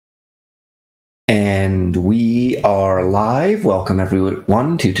And we are live. Welcome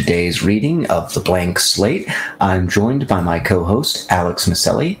everyone to today's reading of The Blank Slate. I'm joined by my co-host, Alex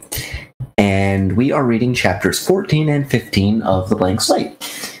Miceli, and we are reading chapters 14 and 15 of The Blank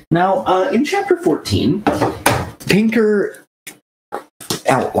Slate. Now, in chapter 14, Pinker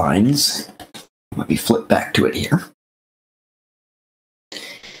outlines, let me flip back to it here,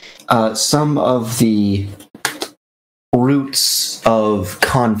 some of the roots of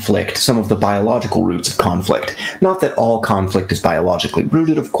conflict, some of the biological roots of conflict. Not that all conflict is biologically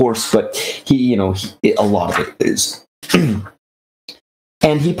rooted, of course, but a lot of it is.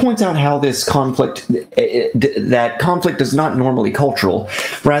 And he points out how this conflict, that conflict is not normally cultural.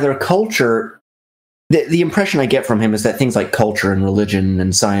 Rather, culture, the impression I get from him is that things like culture and religion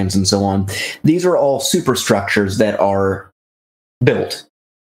and science and so on, these are all superstructures that are built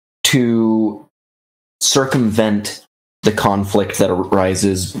to circumvent the conflict that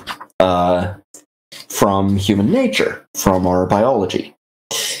arises from human nature, from our biology.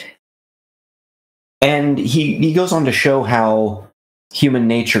 And he goes on to show how human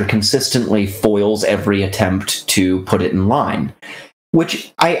nature consistently foils every attempt to put it in line,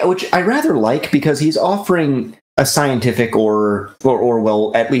 which I rather like, because he's offering a scientific or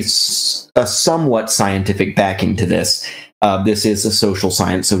well, at least a somewhat scientific backing to this. This is a social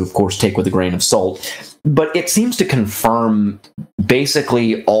science, so of course take with a grain of salt. But it seems to confirm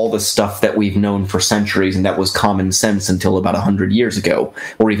basically all the stuff that we've known for centuries, and that was common sense until about 100 years ago,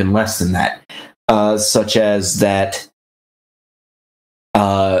 or even less than that. Such as that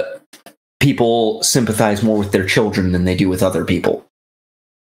people sympathize more with their children than they do with other people.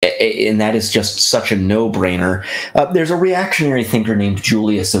 And that is just such a no-brainer. There's a reactionary thinker named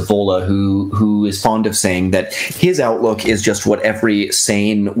Julius Evola who is fond of saying that his outlook is just what every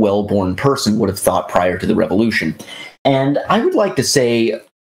sane, well-born person would have thought prior to the revolution. And I would like to say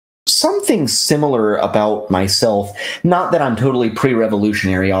something similar about myself. Not that I'm totally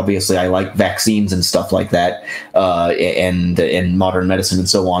pre-revolutionary. Obviously, I like vaccines and stuff like that, and modern medicine and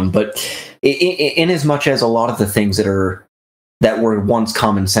so on. But in as much as a lot of the things that were once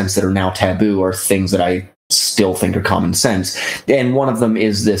common sense that are now taboo are things that I still think are common sense. And one of them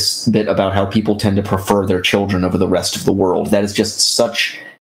is this bit about how people tend to prefer their children over the rest of the world. That is just such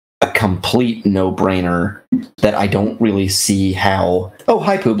a complete no-brainer that I don't really see how... Oh,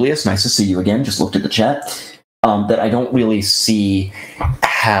 hi, Publius. Nice to see you again. Just looked at the chat. That I don't really see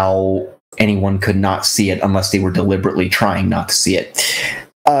how anyone could not see it unless they were deliberately trying not to see it.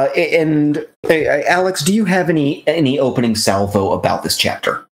 Alex, do you have any opening salvo about this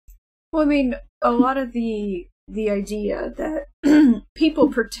chapter? Well, I mean, a lot of the idea that people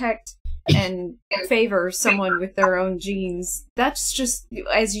protect and favor someone with their own genes, that's just,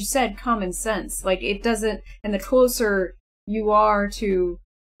 as you said, common sense. Like, it doesn't, and the closer you are to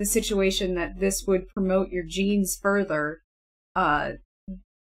the situation that this would promote your genes further,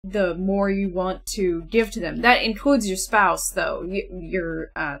 the more you want to give to them. That includes your spouse, though,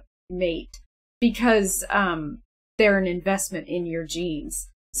 your mate, because they're an investment in your genes.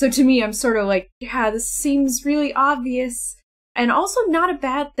 So to me, I'm sort of like, yeah, this seems really obvious, and also not a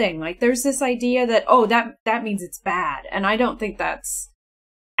bad thing. Like, there's this idea that, oh, that means it's bad, and I don't think that's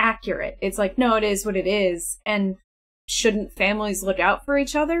accurate. It's like, no, it is what it is, and shouldn't families look out for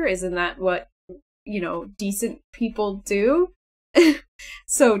each other? Isn't that what, decent people do?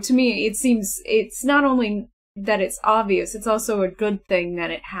 So to me, it seems it's not only that it's obvious, it's also a good thing that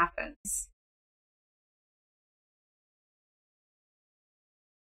it happens.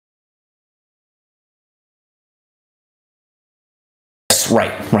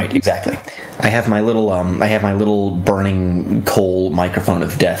 Right, exactly. I have my little burning coal microphone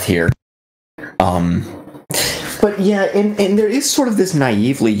of death here. But yeah, and there is sort of this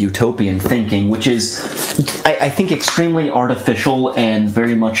naively utopian thinking, which is, I think, extremely artificial and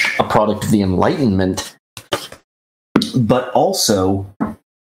very much a product of the Enlightenment, but also,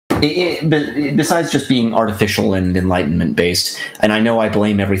 besides just being artificial and Enlightenment-based, and I know I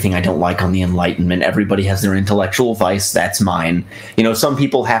blame everything I don't like on the Enlightenment, everybody has their intellectual vice, that's mine. Some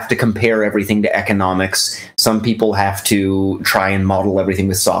people have to compare everything to economics, some people have to try and model everything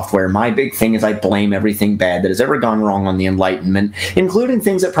with software. My big thing is I blame everything bad that has ever gone wrong on the Enlightenment, including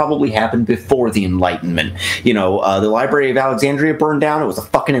things that probably happened before the Enlightenment. The Library of Alexandria burned down, it was a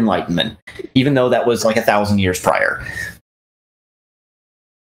fucking Enlightenment, even though that was like 1,000 years prior.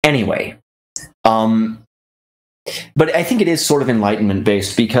 Anyway, but I think it is sort of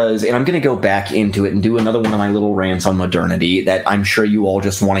Enlightenment-based because, and I'm going to go back into it and do another one of my little rants on modernity that I'm sure you all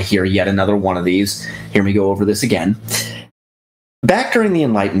just want to hear yet another one of these. Hear me go over this again. back during the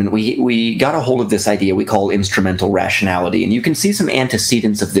Enlightenment, we got a hold of this idea we call instrumental rationality, and you can see some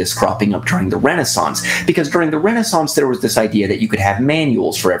antecedents of this cropping up during the Renaissance, because during the Renaissance there was this idea that you could have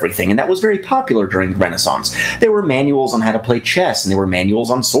manuals for everything, and that was very popular during the Renaissance. There were manuals on how to play chess, and there were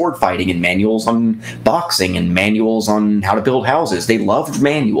manuals on sword fighting, and manuals on boxing, and manuals on how to build houses. They loved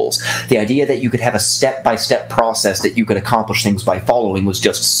manuals. The idea that you could have a step-by-step process that you could accomplish things by following was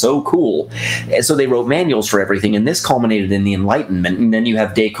just so cool. And so they wrote manuals for everything, and this culminated in the Enlightenment. And then you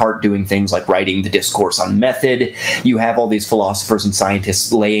have Descartes doing things like writing the Discourse on Method. You have all these philosophers and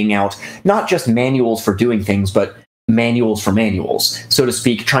scientists laying out not just manuals for doing things, but manuals for manuals, so to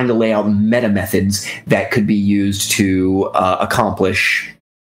speak, trying to lay out meta methods that could be used to accomplish,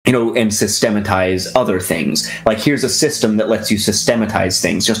 and systematize other things. Like, here's a system that lets you systematize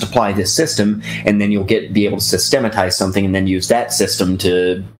things. Just apply this system, and then you'll be able to systematize something, and then use that system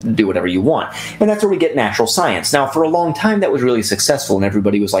to do whatever you want. And that's where we get natural science. Now, for a long time, that was really successful, and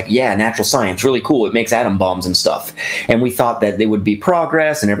everybody was like, yeah, natural science, really cool. It makes atom bombs and stuff. And we thought that there would be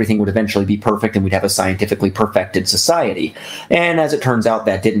progress, and everything would eventually be perfect, and we'd have a scientifically perfected society. And as it turns out,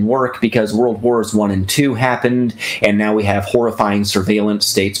 that didn't work, because World Wars I and II happened, and now we have horrifying surveillance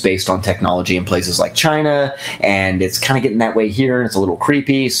states based on technology in places like China, and it's kind of getting that way here, and it's a little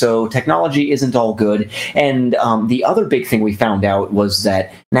creepy, so technology isn't all good. And the other big thing we found out was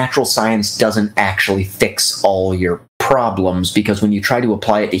that natural science doesn't actually fix all your problems, because when you try to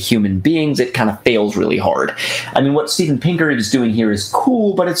apply it to human beings, it kind of fails really hard. I mean, what Steven Pinker is doing here is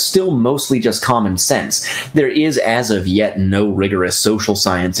cool, but it's still mostly just common sense. There is, as of yet, no rigorous social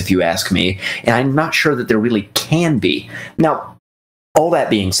science, if you ask me, and I'm not sure that there really can be. Now, all that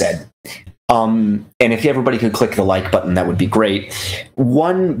being said, and if everybody could click the like button, that would be great.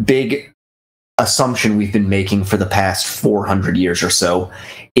 One big assumption we've been making for the past 400 years or so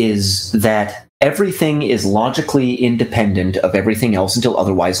is that everything is logically independent of everything else until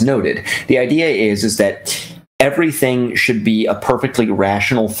otherwise noted. The idea is that everything should be a perfectly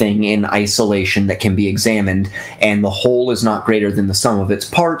rational thing in isolation that can be examined, and the whole is not greater than the sum of its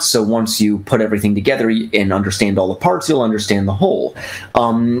parts, so once you put everything together and understand all the parts, you'll understand the whole.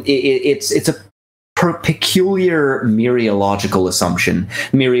 It's a peculiar mereological assumption,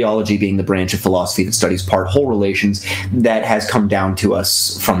 mereology being the branch of philosophy that studies part-whole relations, that has come down to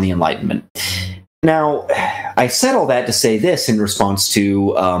us from the Enlightenment. Now, I said all that to say this in response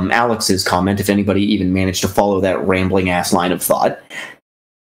to Alex's comment, if anybody even managed to follow that rambling-ass line of thought.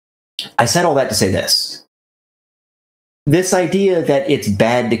 I said all that to say this. This idea that it's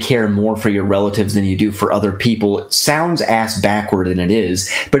bad to care more for your relatives than you do for other people sounds ass-backward, and it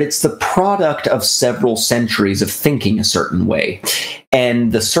is, but it's the product of several centuries of thinking a certain way.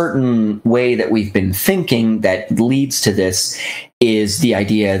 And the certain way that we've been thinking that leads to this is the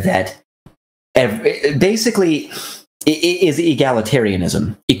idea that basically it is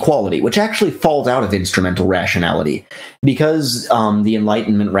egalitarianism, equality, which actually falls out of instrumental rationality, because the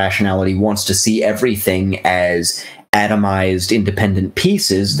Enlightenment rationality wants to see everything as atomized independent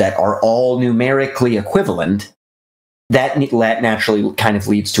pieces that are all numerically equivalent. That naturally kind of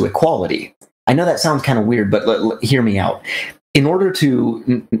leads to equality. I know that sounds kind of weird, but hear me out. In order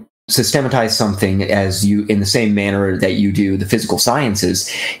to systematize something in the same manner that you do the physical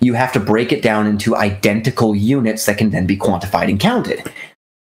sciences, you have to break it down into identical units that can then be quantified and counted.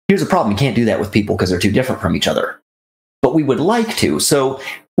 Here's the problem: you can't do that with people because they're too different from each other. But we would like to. So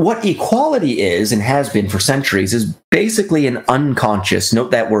what equality is, and has been for centuries, is basically an unconscious,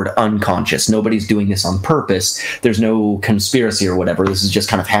 note that word unconscious, nobody's doing this on purpose, there's no conspiracy or whatever, this is just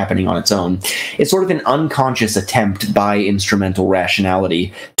kind of happening on its own. It's sort of an unconscious attempt by instrumental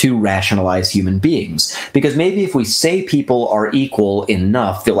rationality to rationalize human beings. Because maybe if we say people are equal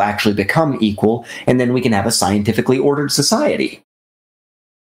enough, they'll actually become equal, and then we can have a scientifically ordered society.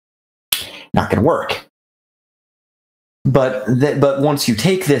 Not going to work. But once you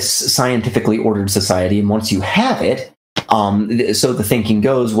take this scientifically ordered society, and once you have it, so the thinking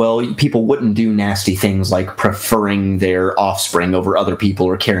goes, well, people wouldn't do nasty things like preferring their offspring over other people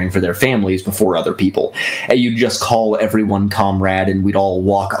or caring for their families before other people. You'd just call everyone comrade, and we'd all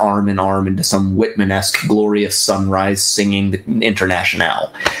walk arm in arm into some Whitman-esque glorious sunrise singing the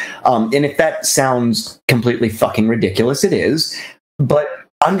Internationale. And if that sounds completely fucking ridiculous, it is, but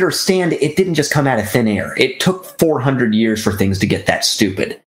understand, it didn't just come out of thin air. It took 400 years for things to get that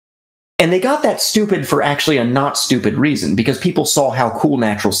stupid. And they got that stupid for actually a not stupid reason, because people saw how cool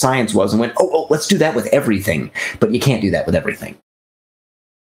natural science was and went, oh, let's do that with everything. But you can't do that with everything.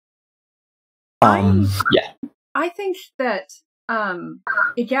 Yeah. I think that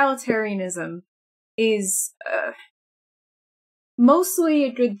egalitarianism is mostly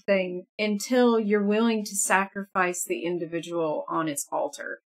a good thing until you're willing to sacrifice the individual on its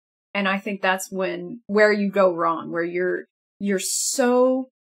altar. And I think that's where you go wrong, where you're so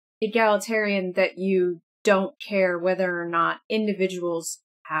egalitarian that you don't care whether or not individuals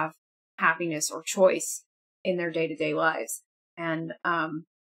have happiness or choice in their day-to-day lives. And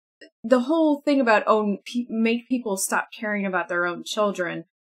the whole thing about make people stop caring about their own children,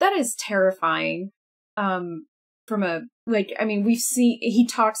 that is terrifying. He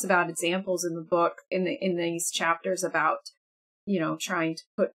talks about examples in the book in these chapters about, trying to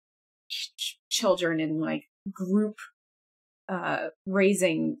put children in like group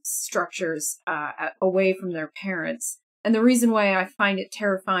raising structures away from their parents. And the reason why I find it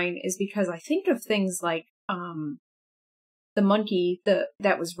terrifying is because I think of things like the monkey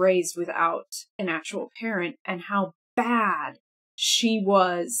that was raised without an actual parent, and how bad she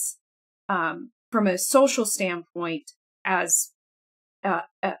was from a social standpoint as I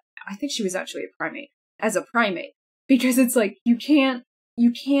think she was actually as a primate, because it's like you can't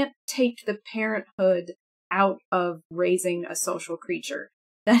take the parenthood out of raising a social creature.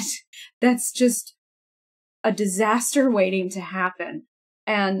 That's just a disaster waiting to happen.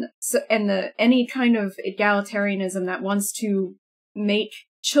 And any kind of egalitarianism that wants to make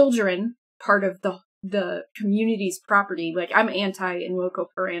children part of the community's property, like I'm anti in loco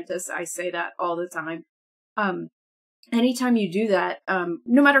parentis, I say that all the time. Anytime you do that,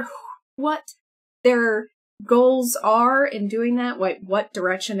 no matter what their goals are in doing that, what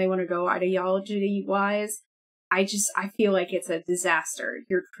direction they want to go ideology wise, I feel like it's a disaster.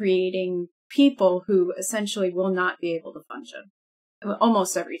 You're creating people who essentially will not be able to function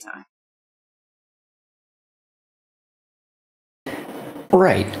almost every time.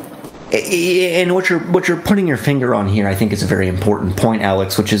 Right. And what you're putting your finger on here, I think, is a very important point,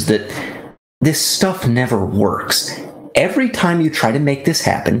 Alex, which is that this stuff never works. Every time you try to make this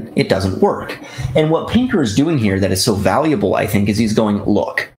happen, it doesn't work. And what Pinker is doing here that is so valuable, I think, is he's going,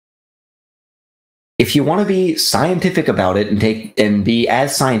 look, if you want to be scientific about it and be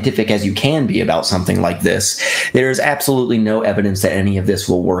as scientific as you can be about something like this, there is absolutely no evidence that any of this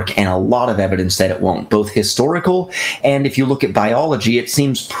will work, and a lot of evidence that it won't, both historical and if you look at biology, it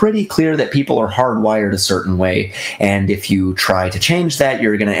seems pretty clear that people are hardwired a certain way, and if you try to change that,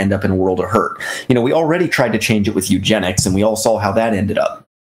 you're going to end up in a world of hurt. We already tried to change it with eugenics, and we all saw how that ended up.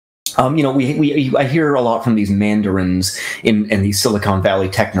 I hear a lot from these mandarins and these Silicon Valley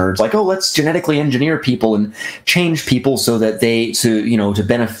tech nerds, like, oh, let's genetically engineer people and change people so that to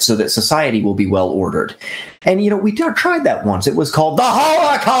benefit, so that society will be well ordered. And we tried that once. It was called the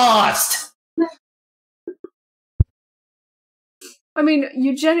Holocaust. I mean,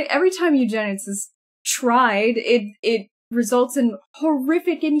 every time eugenics is tried, it results in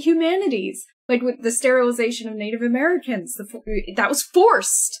horrific inhumanities, like with the sterilization of Native Americans. That was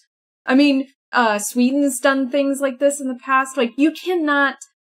forced. I mean, Sweden's done things like this in the past. Like, you cannot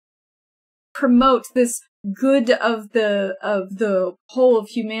promote this good of the whole of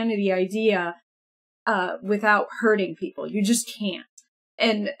humanity idea without hurting people. You just can't.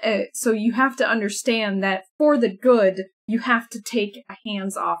 And so you have to understand that for the good, you have to take a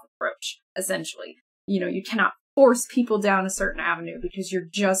hands-off approach, essentially. You cannot force people down a certain avenue, because you're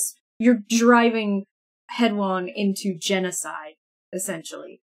driving headlong into genocide,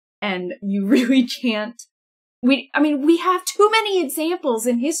 essentially. And you really can't. We have too many examples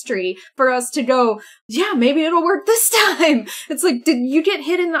in history for us to go, yeah, maybe it'll work this time. It's like, did you get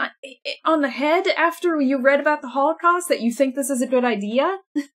hit on the head after you read about the Holocaust that you think this is a good idea?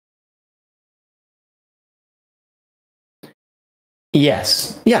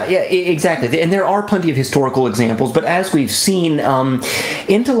 Yes. Yeah, exactly. And there are plenty of historical examples, but as we've seen,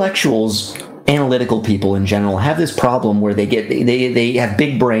 intellectuals, analytical people in general, have this problem where they have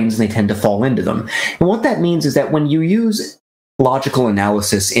big brains and they tend to fall into them. And what that means is that when you use logical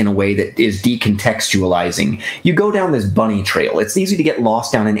analysis in a way that is decontextualizing, you go down this bunny trail. It's easy to get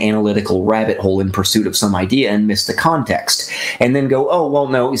lost down an analytical rabbit hole in pursuit of some idea and miss the context, and then go, oh, well,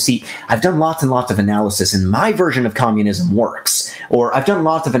 no, you see, I've done lots and lots of analysis and my version of communism works, or I've done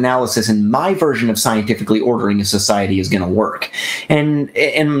lots of analysis and my version of scientifically ordering a society is going to work. And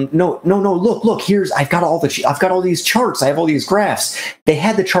no, look, I've got all these charts, I have all these graphs. They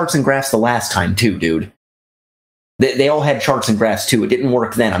had the charts and graphs the last time too, dude. They all had charts and graphs too. It didn't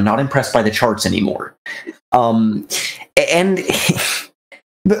work then. I'm not impressed by the charts anymore. But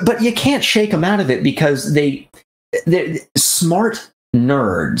you can't shake them out of it, because they're smart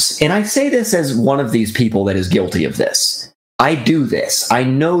nerds. And I say this as one of these people that is guilty of this. I do this. I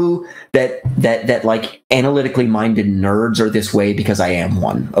know that like analytically minded nerds are this way because I am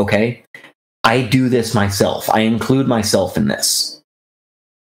one. Okay. I do this myself. I include myself in this.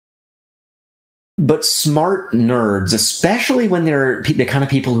 But smart nerds, especially when they're the kind of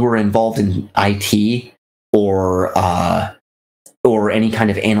people who are involved in IT or any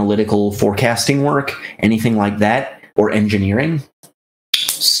kind of analytical forecasting work, anything like that, or engineering,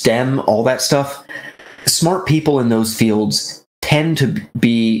 STEM, all that stuff, smart people in those fields tend to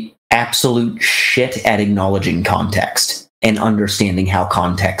be absolute shit at acknowledging context and understanding how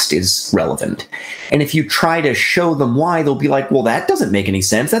context is relevant. And if you try to show them why, they'll be like, well, that doesn't make any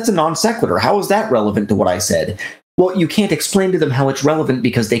sense. That's a non sequitur. How is that relevant to what I said? Well, you can't explain to them how it's relevant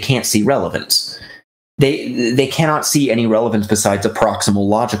because they can't see relevance. They cannot see any relevance besides a proximal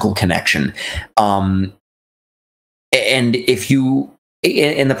logical connection. And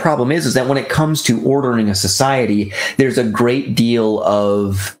the problem is that when it comes to ordering a society, there's a great deal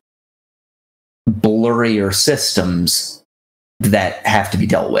of blurrier systems that have to be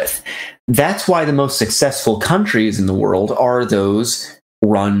dealt with. That's why the most successful countries in the world are those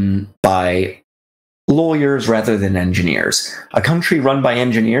run by lawyers rather than engineers. A country run by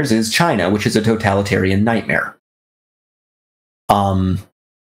engineers is China, which is a totalitarian nightmare.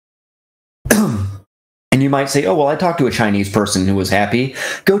 And you might say, oh, well, I talked to a Chinese person who was happy.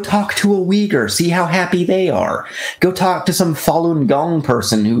 Go talk to a Uyghur. See how happy they are. Go talk to some Falun Gong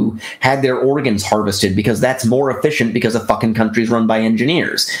person who had their organs harvested because that's more efficient because a fucking country's run by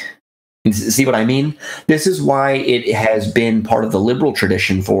engineers. See what I mean? This is why it has been part of the liberal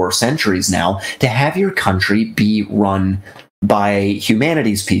tradition for centuries now to have your country be run by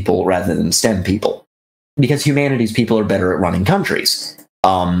humanities people rather than STEM people. Because humanities people are better at running countries.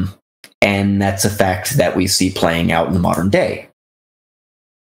 And that's a fact that we see playing out in the modern day.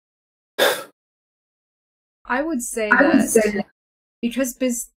 I would say that because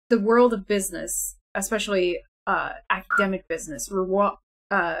the world of business, especially academic business,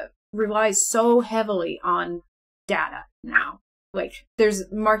 relies so heavily on data now. Like, there's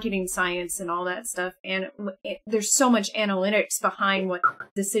marketing science and all that stuff, and there's so much analytics behind what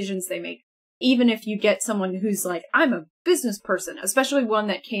decisions they make. Even if you get someone who's like, I'm a business person, especially one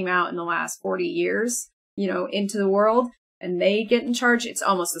that came out in the last 40 years, into the world, and they get in charge, it's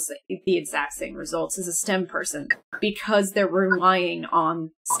almost the exact same results as a STEM person because they're relying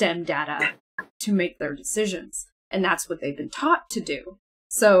on STEM data to make their decisions. And that's what they've been taught to do.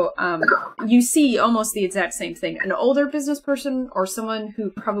 So you see almost the exact same thing. An older business person or someone who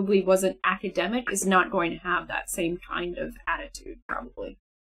probably wasn't academic is not going to have that same kind of attitude, probably.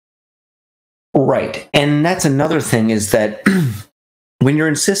 Right. And that's another thing is that when you're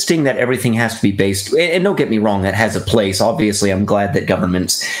insisting that everything has to be based, and don't get me wrong, that has a place. Obviously, I'm glad that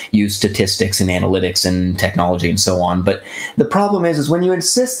governments use statistics and analytics and technology and so on. But the problem is when you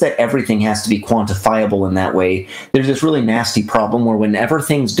insist that everything has to be quantifiable in that way, there's this really nasty problem where whenever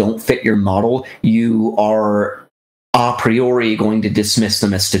things don't fit your model, you are a priori going to dismiss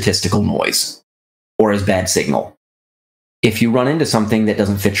them as statistical noise or as bad signal. If you run into something that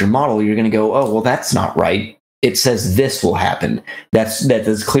doesn't fit your model, you're going to go, oh, well, that's not right. It says this will happen. That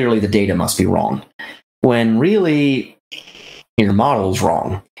is clearly the data must be wrong. When really, your model is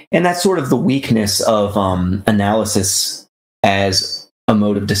wrong. And that's sort of the weakness of analysis as a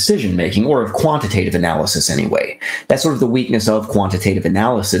mode of decision-making, or of quantitative analysis anyway. That's sort of the weakness of quantitative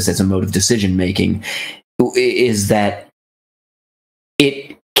analysis as a mode of decision-making, is that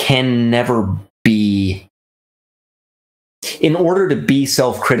it can never be... In order to be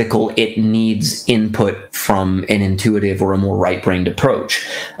self-critical, it needs input from an intuitive or a more right-brained approach.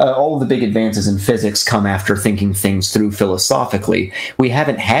 All of the big advances in physics come after thinking things through philosophically. We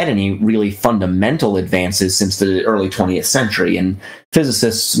haven't had any really fundamental advances since the early 20th century, and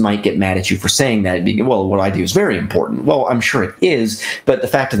physicists might get mad at you for saying that. Well, what I do is very important. Well, I'm sure it is, but the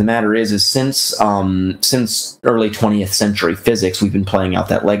fact of the matter is since early 20th century physics, we've been playing out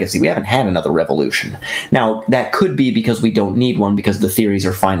that legacy. We haven't had another revolution. Now, that could be because we don't need one because the theories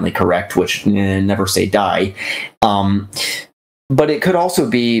are finally correct, which never say die. But it could also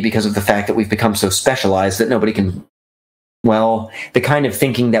be because of the fact that we've become so specialized that nobody can... Well, the kind of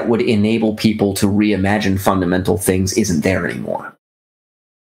thinking that would enable people to reimagine fundamental things isn't there anymore.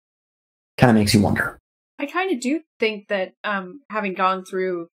 Kind of makes you wonder. I kind of do think that having gone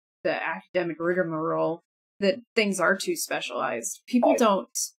through the academic rigmarole, that things are too specialized. People don't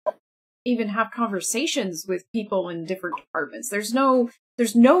even have conversations with people in different departments. There's no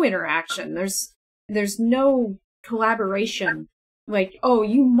interaction. There's no collaboration. Like, oh,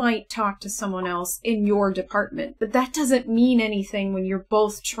 you might talk to someone else in your department, but that doesn't mean anything when you're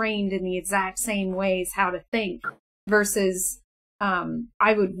both trained in the exact same ways how to think. Versus,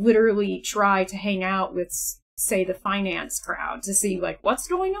 I would literally try to hang out with say, the finance crowd to see, like, what's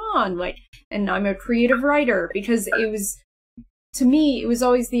going on? Like, and I'm a creative writer, because it was, to me, it was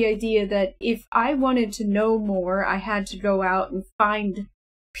always the idea that if I wanted to know more, I had to go out and find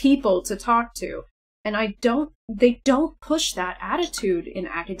people to talk to. And they don't push that attitude in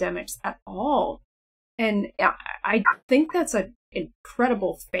academics at all. And I think that's an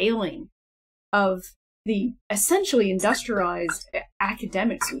incredible failing of the essentially industrialized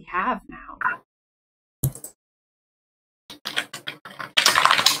academics we have now.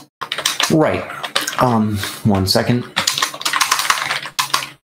 Right. 1 second.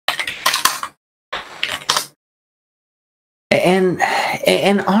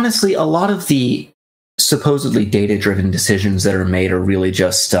 And honestly, a lot of the supposedly data-driven decisions that are made are really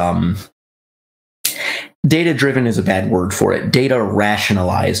just data-driven is a bad word for it. Data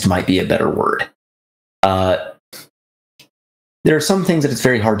rationalized might be a better word. There are some things that it's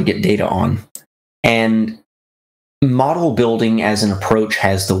very hard to get data on, and model building as an approach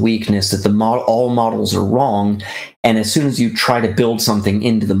has the weakness that all models are wrong, and as soon as you try to build something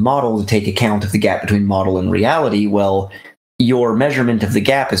into the model to take account of the gap between model and reality, well, your measurement of the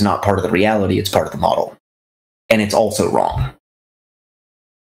gap is not part of the reality, it's part of the model. And it's also wrong.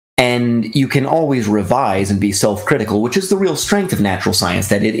 And you can always revise and be self-critical, which is the real strength of natural science,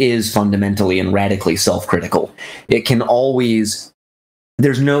 that it is fundamentally and radically self-critical. It can always...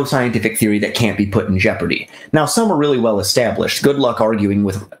 There's no scientific theory that can't be put in jeopardy. Now, some are really well established. Good luck arguing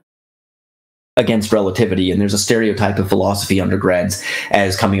against relativity, and there's a stereotype of philosophy undergrads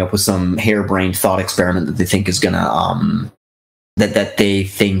as coming up with some harebrained thought experiment that they think is gonna that they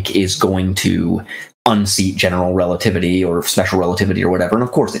think is going to unseat general relativity or special relativity or whatever, and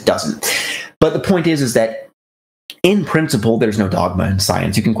of course it doesn't. But the point is that in principle, there's no dogma in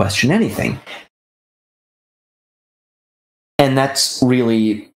science. You can question anything. And that's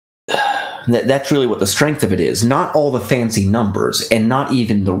really what the strength of it is. Not all the fancy numbers, and not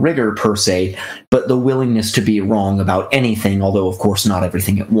even the rigor per se, but the willingness to be wrong about anything, although of course not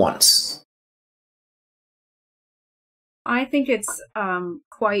everything at once. I think it's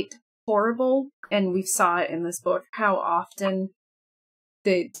quite horrible, and we saw it in this book, how often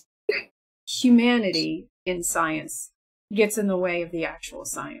the humanity in science gets in the way of the actual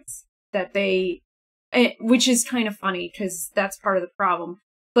science. Which is kind of funny, because that's part of the problem.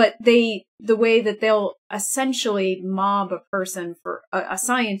 But the way that they'll essentially mob a person, for a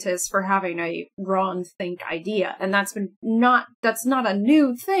scientist, for having a wrong think idea, and that's not a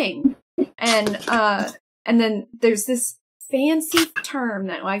new thing. And then there's this fancy term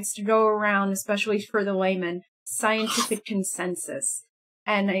that likes to go around, especially for the layman, scientific consensus.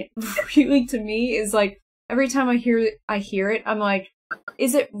 And it really, to me, is like, every time I hear it, I'm like,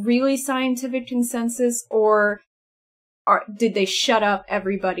 is it really scientific consensus, or did they shut up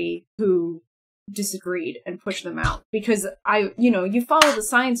everybody who disagreed and push them out? Because you follow the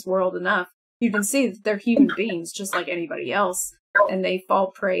science world enough, you can see that they're human beings just like anybody else, and they fall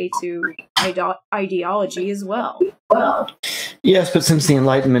prey to ideology as well. Yes, but since the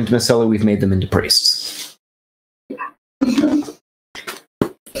Enlightenment, Miceli, we've made them into priests.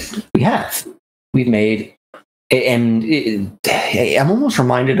 We have. We've made... And I'm almost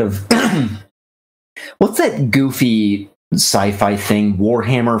reminded of... what's that goofy sci-fi thing?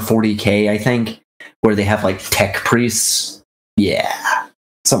 Warhammer 40K, I think? Where they have, like, tech priests? Yeah.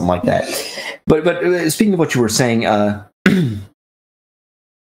 Something like that. But speaking of what you were saying...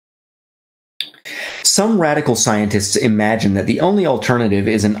 Some radical scientists imagine that the only alternative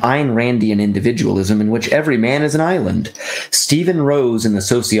is an Ayn Randian individualism in which every man is an island. Stephen Rose and the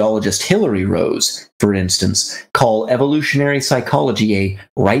sociologist Hilary Rose, for instance, call evolutionary psychology a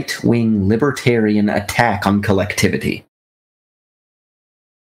right-wing libertarian attack on collectivity.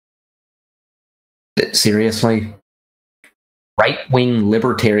 Seriously? Right-wing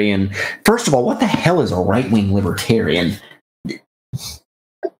libertarian? First of all, what the hell is a right-wing libertarian?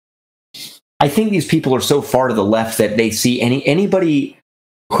 I think these people are so far to the left that they see anybody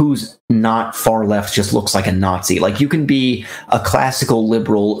who's not far left just looks like a Nazi. Like, you can be a classical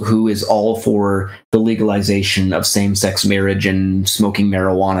liberal who is all for the legalization of same-sex marriage and smoking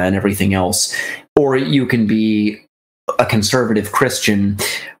marijuana and everything else, or you can be a conservative Christian,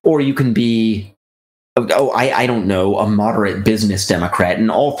 or you can be, I don't know, a moderate business Democrat, and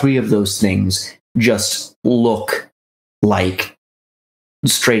all three of those things just look like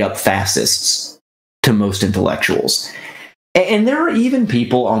straight-up fascists to most intellectuals. And there are even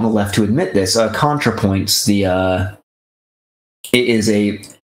people on the left who admit this. ContraPoints is a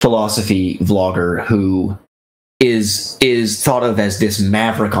philosophy vlogger who is thought of as this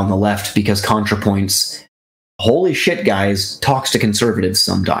maverick on the left because ContraPoints, holy shit, guys, talks to conservatives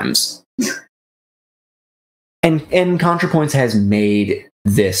sometimes. And ContraPoints has made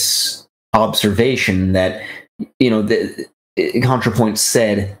this observation that, ContraPoints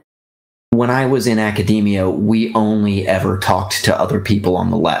said, when I was in academia, we only ever talked to other people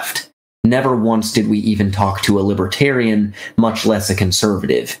on the left. Never once did we even talk to a libertarian, much less a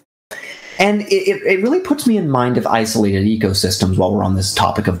conservative. And it really puts me in mind of isolated ecosystems while we're on this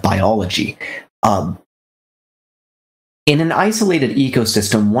topic of biology. In an isolated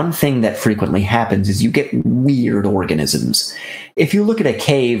ecosystem, one thing that frequently happens is you get weird organisms. If you look at a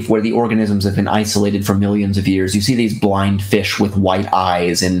cave where the organisms have been isolated for millions of years, you see these blind fish with white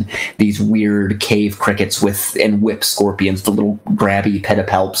eyes and these weird cave crickets and whip scorpions, the little grabby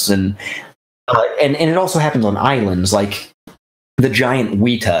pedipalps, and it also happens on islands, like the giant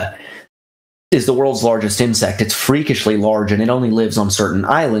weta is the world's largest insect. It's freakishly large, and it only lives on certain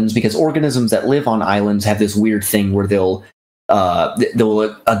islands because organisms that live on islands have this weird thing where they'll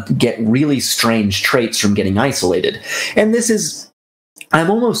get really strange traits from getting isolated. And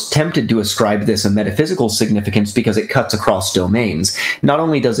I'm almost tempted to ascribe this a metaphysical significance because it cuts across domains. Not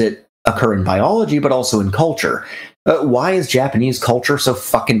only does it occur in biology, but also in culture. Why is Japanese culture so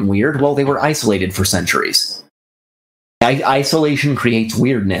fucking weird? Well, they were isolated for centuries. Isolation creates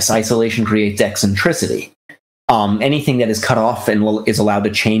weirdness. Isolation creates eccentricity. Anything that is cut off and is allowed to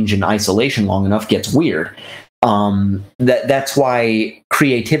change in isolation long enough gets weird. That's why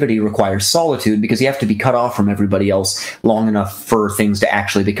creativity requires solitude, because you have to be cut off from everybody else long enough for things to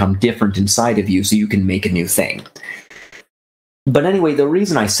actually become different inside of you so you can make a new thing. But anyway, the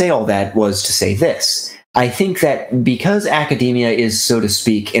reason I say all that was to say this. I think that because academia is, so to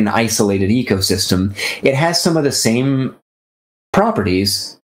speak, an isolated ecosystem, it has some of the same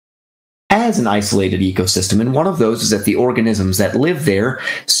properties as an isolated ecosystem, and one of those is that the organisms that live there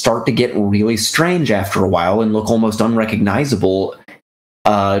start to get really strange after a while and look almost unrecognizable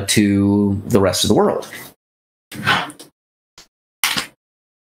to the rest of the world.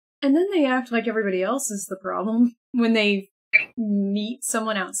 And then they act like everybody else is the problem when they meet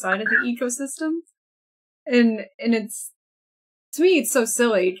someone outside of the ecosystem. And it's, to me, it's so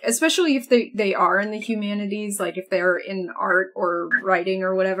silly, especially if they are in the humanities, like if they're in art or writing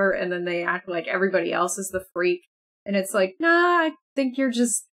or whatever, and then they act like everybody else is the freak. And it's like, nah, I think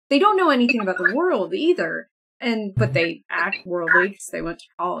they don't know anything about the world either. But they act worldly because they went to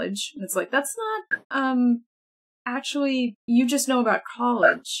college. And it's like, that's not, actually, you just know about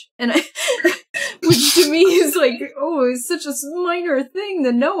college. And which to me is like, oh, it's such a minor thing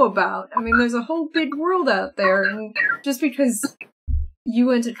to know about. I mean, there's a whole big world out there, and just because you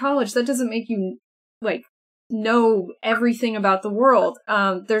went to college, that doesn't make you, like, know everything about the world.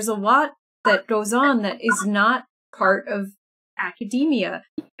 There's a lot that goes on that is not part of academia,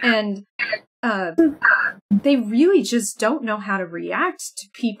 and they really just don't know how to react to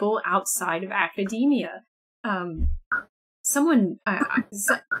people outside of academia.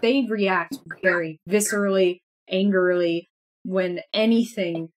 They react very viscerally, angrily, when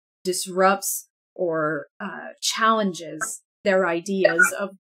anything disrupts or challenges their ideas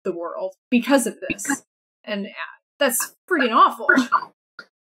of the world because of this. And that's freaking awful.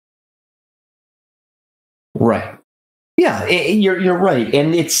 Right. Yeah, you're right.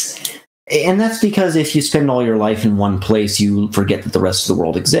 And that's because if you spend all your life in one place, you forget that the rest of the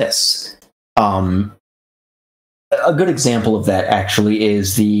world exists. A good example of that, actually,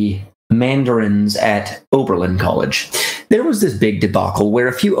 is the Mandarins at Oberlin College. There was this big debacle where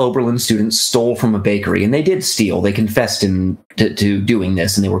a few Oberlin students stole from a bakery, and they did steal. They confessed to doing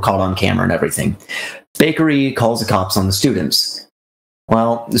this, and they were caught on camera and everything. Bakery calls the cops on the students.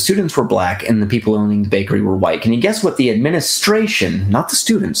 Well, the students were black, and the people owning the bakery were white. Can you guess what the administration, not the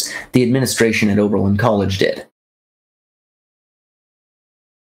students, the administration at Oberlin College did?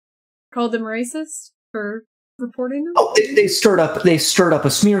 Called them racist for reporting them? Oh, they stirred up a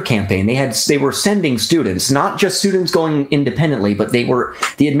smear campaign. They were sending students, not just students going independently, but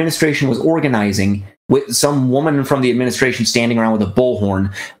the administration was organizing, with some woman from the administration standing around with a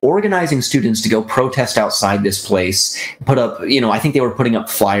bullhorn, organizing students to go protest outside this place, put up, I think they were putting up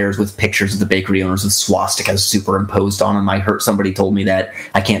flyers with pictures of the bakery owners with swastikas superimposed on them. I heard somebody told me that.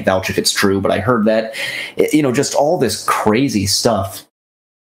 I can't vouch if it's true, but I heard that. Just all this crazy stuff.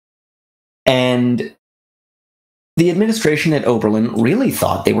 And the administration at Oberlin really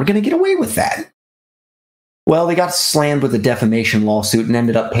thought they were going to get away with that. Well, they got slammed with a defamation lawsuit and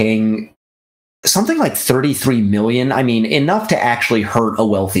ended up paying something like $33 million. I mean, enough to actually hurt a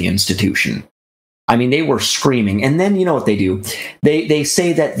wealthy institution. I mean, they were screaming. And then you know what they do? They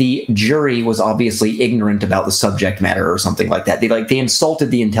say that the jury was obviously ignorant about the subject matter or something like that. They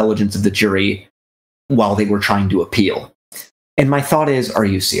insulted the intelligence of the jury while they were trying to appeal. And my thought is, are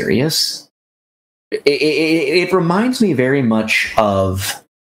you serious? it reminds me very much of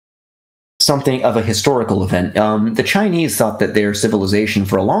something of a historical event. The Chinese thought that their civilization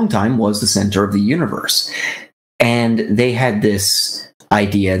for a long time was the center of the universe. And they had this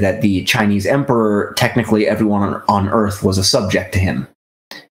idea that the Chinese emperor, technically everyone on Earth was a subject to him.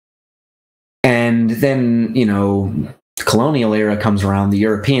 And then, you know, the colonial era comes around, the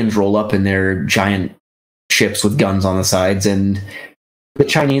Europeans roll up in their giant ships with guns on the sides, and the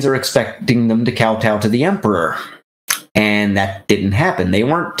Chinese are expecting them to kowtow to the emperor. And that didn't happen. They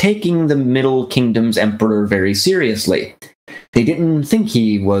weren't taking the Middle Kingdom's emperor very seriously. They didn't think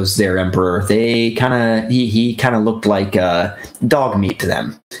he was their emperor. He kind of looked like dog meat to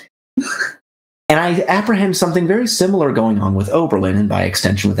them. And I apprehend something very similar going on with Oberlin, and by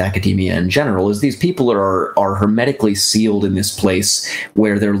extension with academia in general, is these people are hermetically sealed in this place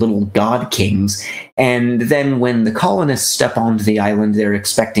where they're little god kings, and then when the colonists step onto the island, they're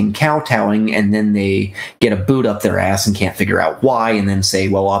expecting kowtowing, and then they get a boot up their ass and can't figure out why, and then say,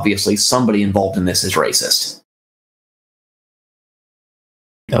 well, obviously somebody involved in this is racist.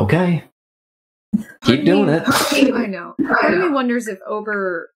 Okay. Keep doing it. I know. Part of me wonders if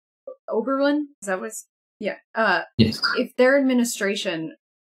Oberlin? Is that what's... Yeah. Yes. If their administration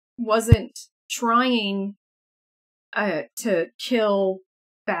wasn't trying to kill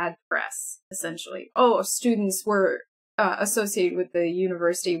bad press, essentially. Oh, students were associated with the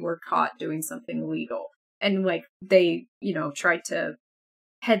university were caught doing something illegal. And, like, they, you know, tried to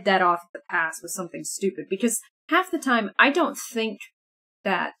head that off at the pass with something stupid. Because half the time, I don't think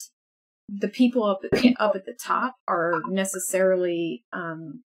that the people up at the top are necessarily...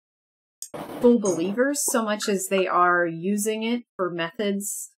 full believers so much as they are using it for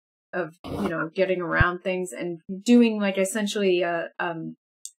methods of, you know, getting around things and doing like essentially a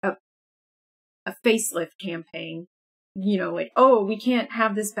facelift campaign, you know, like, oh, we can't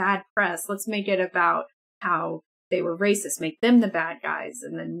have this bad press, let's make it about how they were racist, make them the bad guys,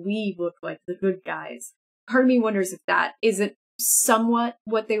 and then we look like the good guys. Part of me wonders if that isn't somewhat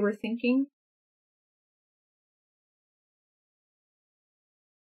what they were thinking.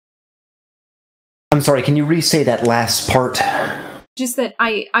 I'm sorry, can you re-say that last part? Just that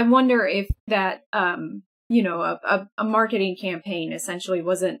I wonder if that, you know, a marketing campaign essentially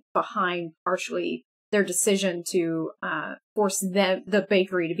wasn't behind partially their decision to force the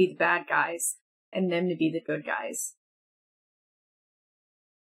bakery to be the bad guys and them to be the good guys.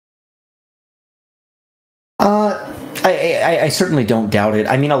 I certainly don't doubt it.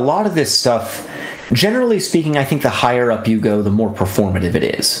 I mean, a lot of this stuff, generally speaking, I think the higher up you go, the more performative it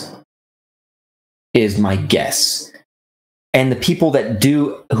is my guess. And the people that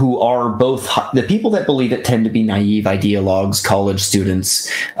do, who are both, the people that believe it tend to be naive ideologues, college students,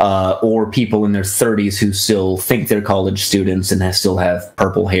 or people in their 30s who still think they're college students and still have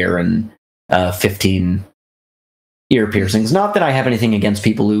purple hair and 15 ear piercings. Not that I have anything against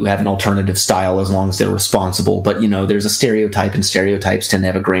people who have an alternative style as long as they're responsible, but, you know, there's a stereotype, and stereotypes tend to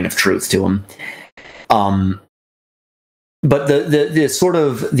have a grain of truth to them. But the sort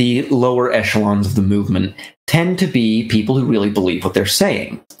of the lower echelons of the movement tend to be people who really believe what they're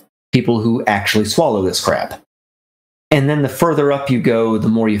saying. People who actually swallow this crap. And then the further up you go, the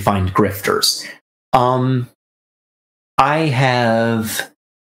more you find grifters. I have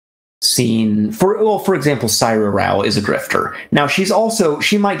seen, for example, Saira Rao is a grifter. Now,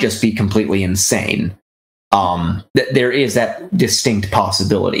 she might just be completely insane. There is that distinct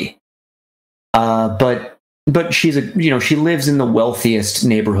possibility. But she's she lives in the wealthiest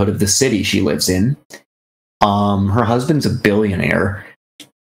neighborhood of the city she lives in. Her husband's a billionaire.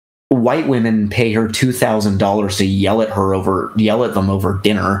 White women pay her $2,000 to yell at them over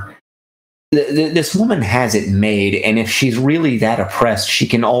dinner. This woman has it made, and if she's really that oppressed, she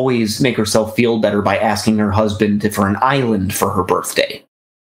can always make herself feel better by asking her husband for an island for her birthday.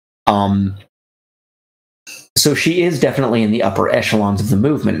 So she is definitely in the upper echelons of the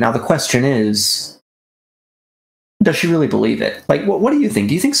movement. Now the question is, does she really believe it? Like, what do you think?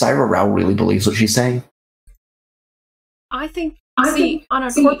 Do you think Saira Rao really believes what she's saying? I think, on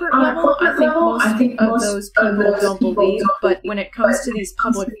a corporate level, I think most of those people don't believe, but when it comes to these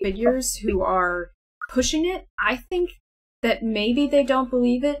public figures who are pushing it, I think that maybe they don't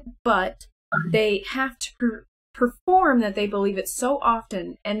believe it, but they have to perform that they believe it so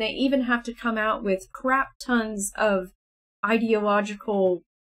often, and they even have to come out with crap tons of ideological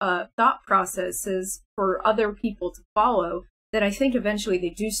thought processes for other people to follow, that I think eventually they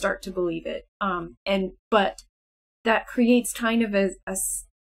do start to believe it. But that creates kind of an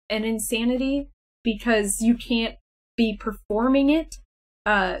insanity, because you can't be performing it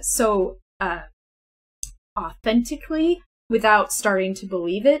so authentically without starting to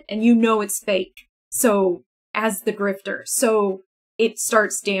believe it, and you know it's fake. So, as the grifter. So, it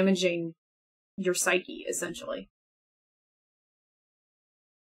starts damaging your psyche, essentially.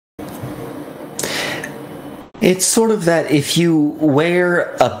 It's sort of that if you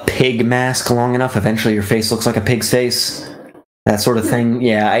wear a pig mask long enough, eventually your face looks like a pig's face. That sort of thing.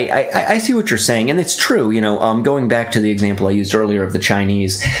 Yeah, I see what you're saying, and it's true. Going back to the example I used earlier of the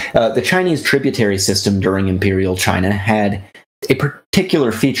Chinese tributary system during Imperial China had a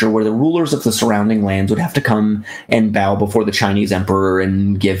particular feature where the rulers of the surrounding lands would have to come and bow before the Chinese emperor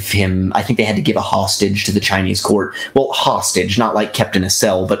and give him, I think they had to give a hostage to the Chinese court. Well, hostage, not like kept in a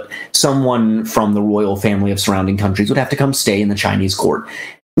cell, but someone from the royal family of surrounding countries would have to come stay in the Chinese court.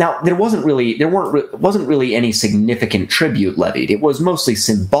 Now, there wasn't really any significant tribute levied. It was mostly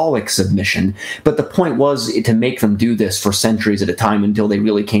symbolic submission, but the point was to make them do this for centuries at a time until they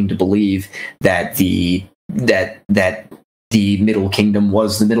really came to believe that the Middle Kingdom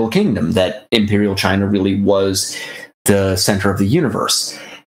was the Middle Kingdom, that Imperial China really was the center of the universe.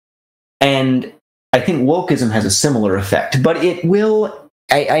 And I think wokeism has a similar effect, but it will.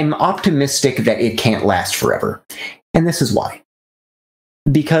 I'm optimistic that it can't last forever, and this is why.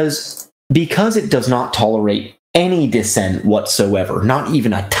 Because it does not tolerate any dissent whatsoever, not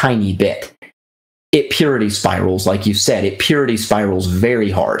even a tiny bit. It purity spirals, like you said. It purity spirals very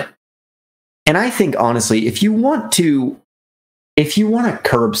hard. And I think, honestly, if you want to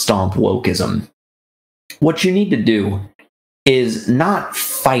curb stomp wokeism, what you need to do is not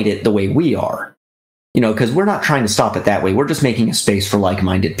fight it the way we are. Because we're not trying to stop it that way. We're just making a space for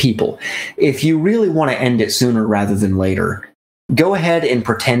like-minded people. If you really want to end it sooner rather than later, go ahead and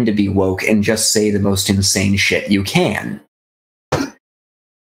pretend to be woke and just say the most insane shit you can.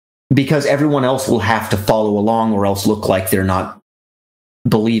 Because everyone else will have to follow along or else look like they're not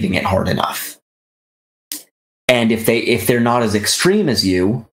believing it hard enough. And if they're not as extreme as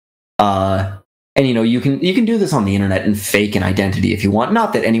you, and you can do this on the internet and fake an identity if you want.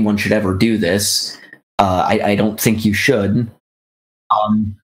 Not that anyone should ever do this. I don't think you should.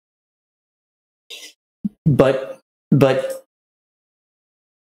 But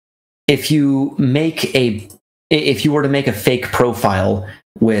if you were to make a fake profile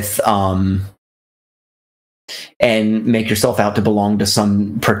with and make yourself out to belong to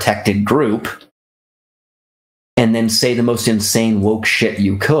some protected group, and then say the most insane woke shit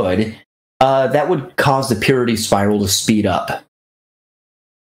you could, that would cause the purity spiral to speed up.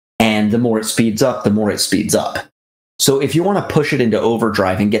 And the more it speeds up, the more it speeds up. So if you want to push it into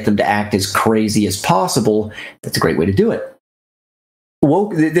overdrive and get them to act as crazy as possible, that's a great way to do it.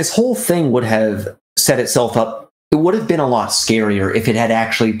 This whole thing would have set itself up. It would have been a lot scarier if it had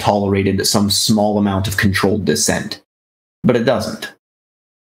actually tolerated some small amount of controlled dissent. But it doesn't.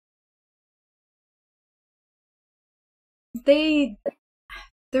 They're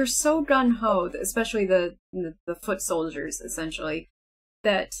so gun-ho, especially the foot soldiers, essentially,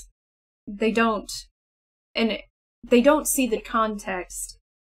 that they don't see the context.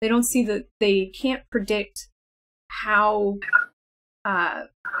 They can't predict how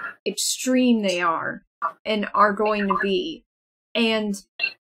extreme they are and are going to be. And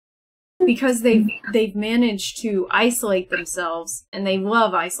because they've managed to isolate themselves, and they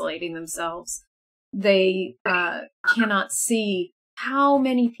love isolating themselves, they cannot see how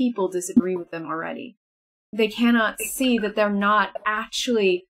many people disagree with them already. They cannot see that they're not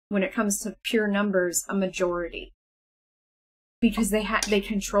actually, when it comes to pure numbers, a majority. Because they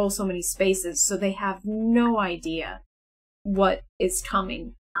control so many spaces, so they have no idea what is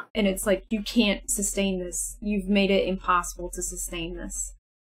coming. And it's like, you can't sustain this. You've made it impossible to sustain this.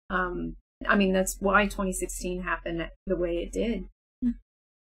 That's why 2016 happened the way it did.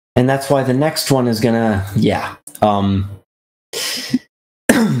 And that's why the next one is gonna,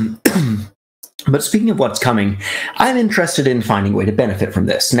 But speaking of what's coming, I'm interested in finding a way to benefit from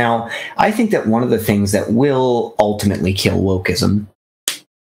this. Now, I think that one of the things that will ultimately kill wokeism,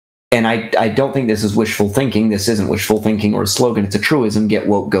 and I don't think this is wishful thinking, this isn't wishful thinking or a slogan, it's a truism, get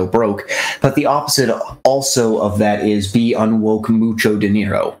woke, go broke, but the opposite also of that is be unwoke mucho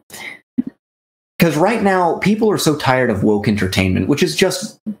dinero. Because right now, people are so tired of woke entertainment, which is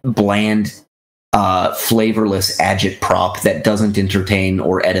just bland, flavorless agitprop that doesn't entertain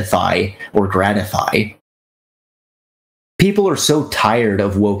or edify or gratify. People are so tired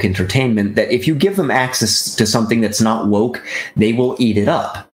of woke entertainment that if you give them access to something that's not woke, they will eat it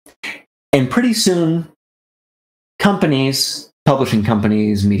up. And pretty soon, companies, publishing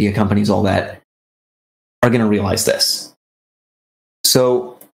companies, media companies, all that, are going to realize this.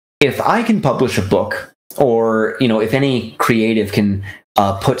 So if I can publish a book, or if any creative can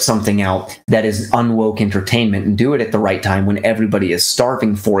put something out that is unwoke entertainment and do it at the right time when everybody is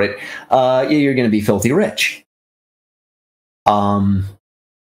starving for it, you're going to be filthy rich.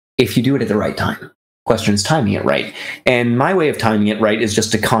 If you do it at the right time. Question is timing it right. And my way of timing it right is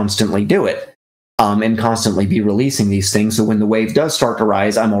just to constantly do it, and constantly be releasing these things, so when the wave does start to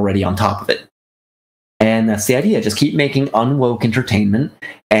rise, I'm already on top of it. And that's the idea. Just keep making unwoke entertainment,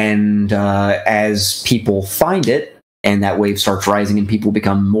 and as people find it, and that wave starts rising and people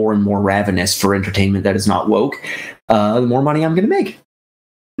become more and more ravenous for entertainment that is not woke, the more money I'm going to make.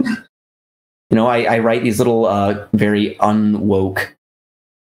 I write these little very unwoke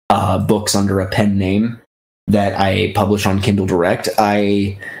books under a pen name that I publish on Kindle Direct.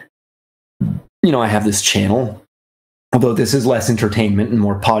 I have this channel, although this is less entertainment and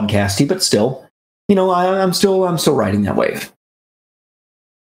more podcasty, but still, I'm still riding that wave.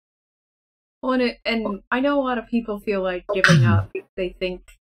 Well, and I know a lot of people feel like giving up. They think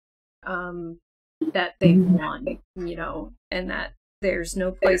that they've won, and that there's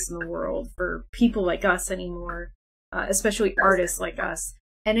no place in the world for people like us anymore, especially artists like us.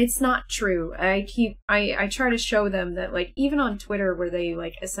 And it's not true. I try to show them that, like, even on Twitter, where they,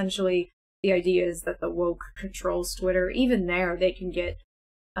 like, essentially the idea is that the woke controls Twitter, even there they can get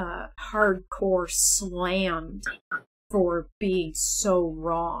hardcore slammed for being so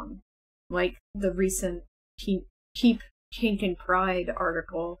wrong. Like the recent Keep Kink and Pride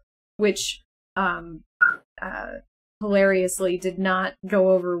article, which hilariously did not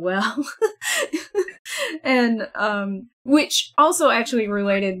go over well. And which also actually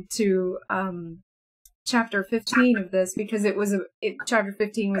related to chapter 15 of this, because chapter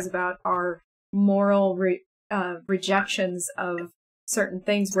 15 was about our moral rejections of certain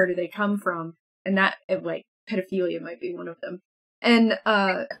things. Where do they come from? And that, like, pedophilia might be one of them. And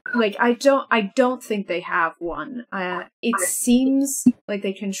I don't think they have one. It seems like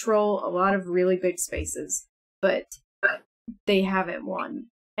they control a lot of really big spaces, but they haven't won.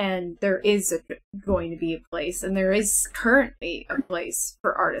 And there is going to be a place, and there is currently a place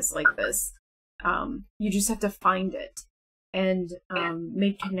for artists like this. You just have to find it and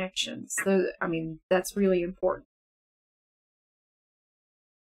make connections. That's really important.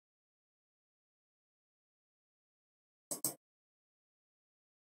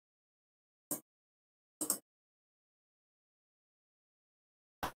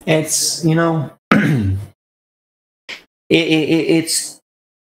 It's,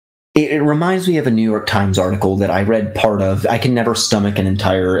 it reminds me of a New York Times article that I read part of. I can never stomach an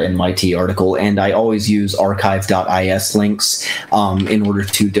entire NYT article, and I always use archive.is links in order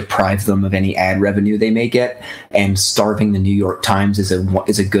to deprive them of any ad revenue they may get. And starving the New York Times is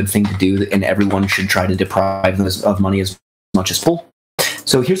a good thing to do, and everyone should try to deprive them of money as much as possible.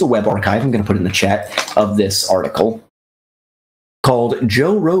 So here's a web archive, I'm going to put it in the chat, of this article called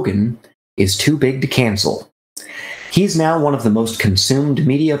 "Joe Rogan is Too Big to Cancel." He's now one of the most consumed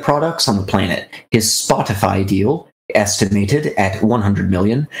media products on the planet. His Spotify deal, estimated at 100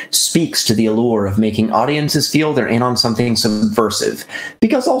 million, speaks to the allure of making audiences feel they're in on something subversive.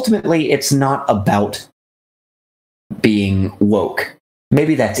 Because ultimately, it's not about being woke.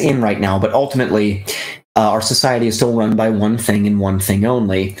 Maybe that's in right now, but ultimately, our society is still run by one thing and one thing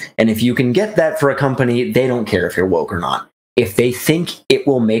only. And if you can get that for a company, they don't care if you're woke or not. If they think it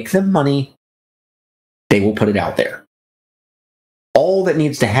will make them money, they will put it out there. All that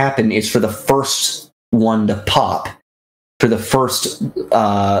needs to happen is for the first one to pop, for the first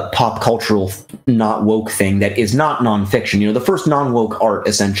pop cultural not woke thing that is not nonfiction, the first non-woke art,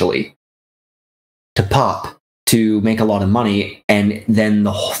 essentially, to pop, to make a lot of money, and then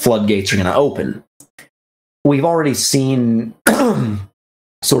the floodgates are going to open. We've already seen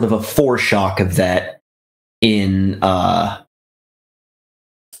sort of a foreshock of that in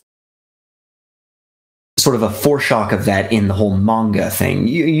the whole manga thing.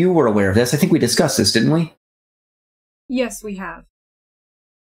 You were aware of this. I think we discussed this, didn't we? Yes, we have.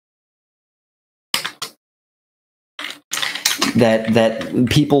 That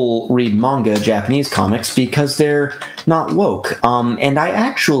people read manga, Japanese comics, because they're not woke. And I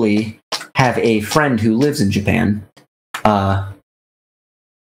actually have a friend who lives in Japan.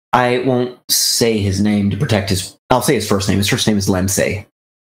 I won't say his name to protect his... I'll say his first name. His first name is Lensei.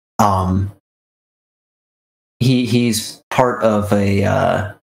 He's part of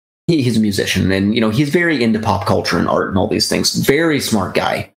a... he's a musician, and, he's very into pop culture and art and all these things. Very smart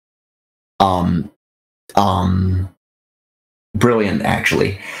guy. Brilliant,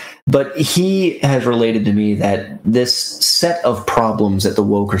 actually. But he has related to me that this set of problems that the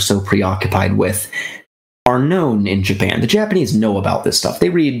woke are so preoccupied with are known in Japan. The Japanese know about this stuff. They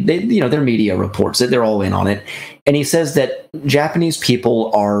read, their media reports it. They're all in on it. And he says that Japanese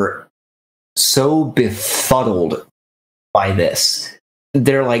people are so befuddled by this.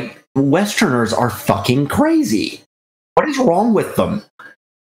 They're like, Westerners are fucking crazy. What is wrong with them?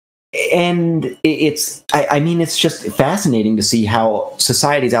 And I mean, it's just fascinating to see how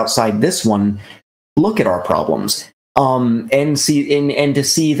societies outside this one look at our problems. And to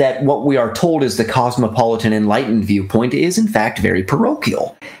see that what we are told is the cosmopolitan enlightened viewpoint is in fact very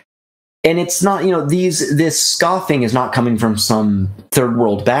parochial. And it's not, this scoffing is not coming from some third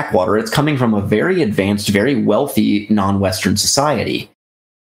world backwater. It's coming from a very advanced, very wealthy non-Western society.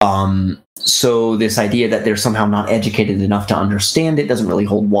 So this idea that they're somehow not educated enough to understand it doesn't really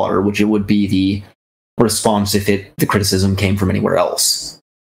hold water, which it would be the response if the criticism came from anywhere else.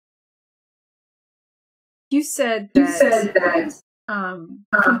 You said that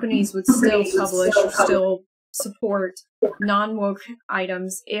companies would still publish or still support non-woke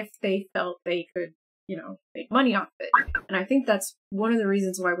items if they felt they could, make money off it. And I think that's one of the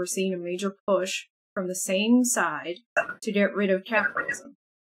reasons why we're seeing a major push from the same side to get rid of capitalism.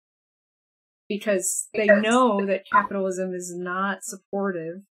 Because they know that capitalism is not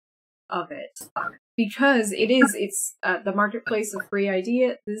supportive of it. Because it's the marketplace of free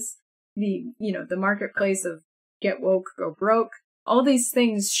ideas, the marketplace of get woke, go broke. All these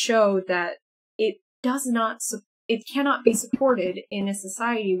things show that it cannot be supported in a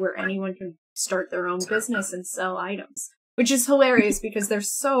society where anyone can start their own business and sell items, which is hilarious because they're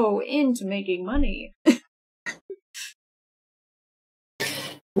so into making money.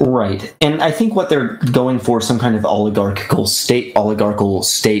 Right. And I think what they're going for, some kind of oligarchical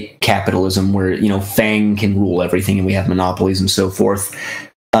state capitalism where, FANG can rule everything and we have monopolies and so forth.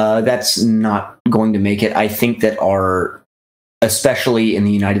 That's not going to make it. I think that especially in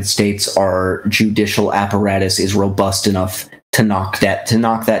the United States, our judicial apparatus is robust enough to knock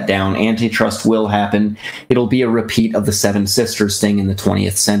that down. Antitrust will happen. It'll be a repeat of the Seven Sisters thing in the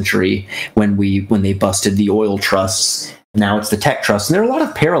 20th century when they busted the oil trusts. Now it's the tech trusts, and there are a lot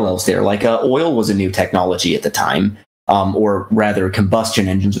of parallels there. Like oil was a new technology at the time, or rather, combustion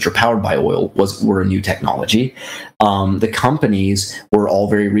engines, which are powered by oil, were a new technology. The companies were all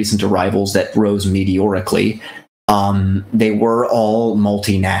very recent arrivals that rose meteorically. They were all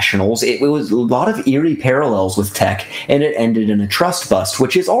multinationals. It was a lot of eerie parallels with tech, and it ended in a trust bust,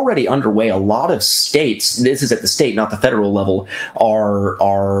 which is already underway. A lot of states, this is at the state, not the federal level,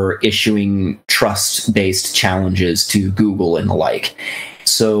 are issuing trust-based challenges to Google and the like.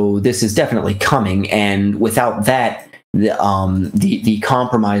 So this is definitely coming, and without that, the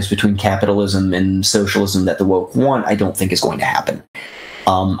compromise between capitalism and socialism that the woke want, I don't think is going to happen.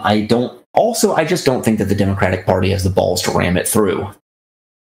 I just don't think that the Democratic Party has the balls to ram it through.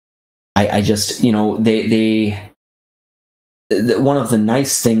 I just, one of the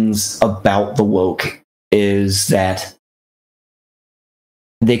nice things about the woke is that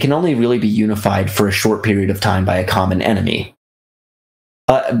they can only really be unified for a short period of time by a common enemy.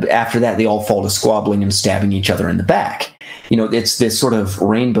 After that, they all fall to squabbling and stabbing each other in the back. It's this sort of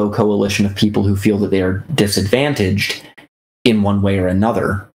rainbow coalition of people who feel that they are disadvantaged in one way or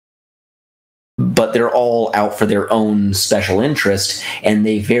another. But they're all out for their own special interest, and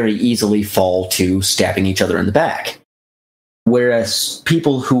they very easily fall to stabbing each other in the back. Whereas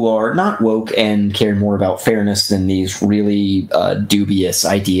people who are not woke and care more about fairness than these really dubious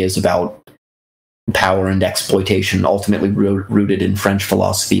ideas about power and exploitation, ultimately rooted in French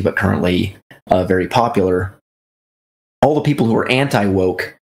philosophy, but currently very popular, all the people who are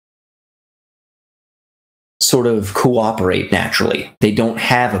anti-woke sort of cooperate naturally. They don't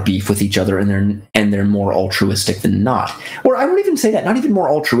have a beef with each other, and they're more altruistic than not. Or I wouldn't even say that, not even more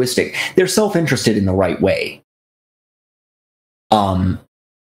altruistic. They're self-interested in the right way.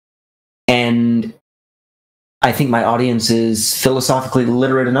 And I think my audience is philosophically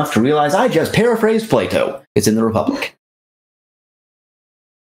literate enough to realize I just paraphrased Plato. It's in the Republic.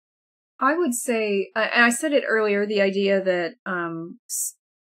 I would say, and I said it earlier, the idea that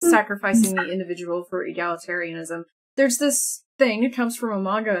sacrificing the individual for egalitarianism. There's this thing, it comes from a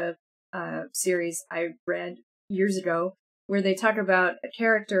manga series I read years ago, where they talk about a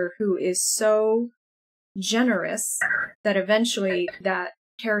character who is so generous that eventually that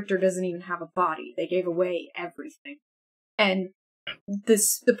character doesn't even have a body. They gave away everything. And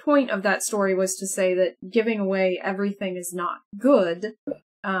the point of that story was to say that giving away everything is not good.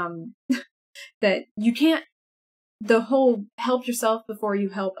 That you can't, the whole help yourself before you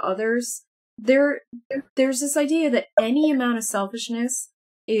help others, there's this idea that any amount of selfishness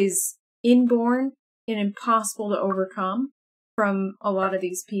is inborn and impossible to overcome from a lot of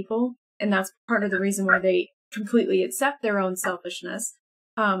these people. And that's part of the reason why they completely accept their own selfishness.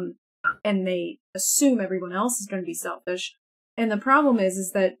 And they assume everyone else is going to be selfish. And the problem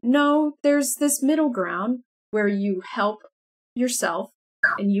is that no, there's this middle ground where you help yourself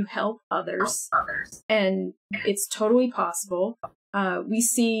and you help others, and it's totally possible. We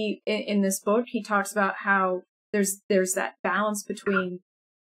see in this book, he talks about how there's that balance between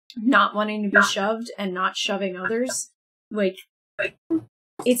not wanting to be shoved and not shoving others. Like,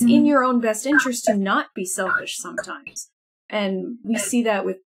 it's in your own best interest to not be selfish sometimes. And we see that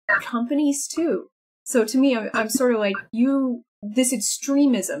with companies too. So to me, I'm sort of like, this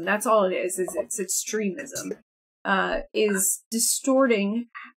extremism, that's all it is it's extremism, is distorting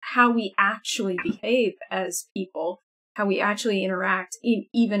how we actually behave as people, how we actually interact,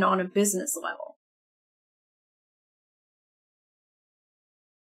 even on a business level.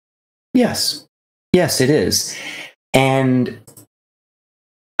 Yes. Yes, it is. And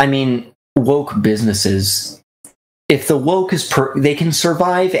I mean, woke businesses, if the woke is, they can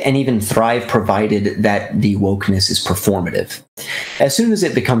survive and even thrive provided that the wokeness is performative. As soon as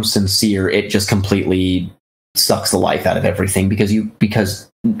it becomes sincere, it just completely sucks the life out of everything because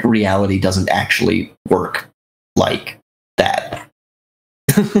reality doesn't actually work like that.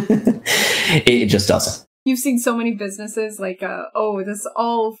 It just doesn't. You've seen so many businesses like, this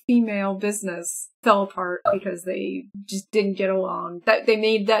all-female business fell apart because they just didn't get along. That they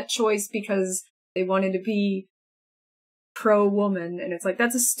made that choice because they wanted to be pro-woman, and it's like,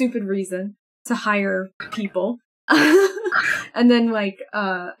 that's a stupid reason to hire people. And then, like,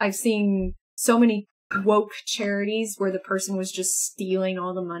 I've seen so many woke charities where the person was just stealing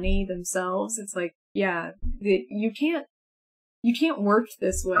all the money themselves. It's like, yeah, you can't work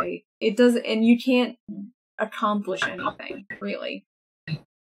this way. It doesn't, and you can't accomplish anything, really.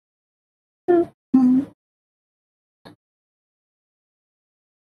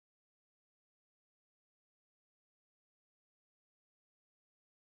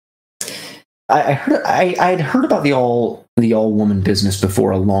 I'd heard about the all woman business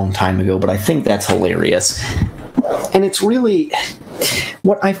before a long time ago, but I think that's hilarious. And it's really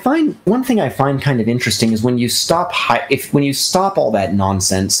one thing I find kind of interesting is when you stop all that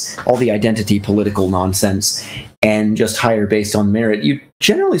nonsense, all the identity political nonsense, and just hire based on merit, you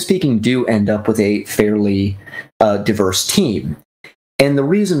generally speaking do end up with a fairly diverse team. And the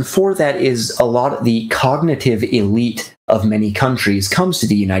reason for that is a lot of the cognitive elite of many countries comes to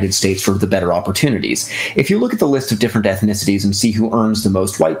the United States for the better opportunities. If you look at the list of different ethnicities and see who earns the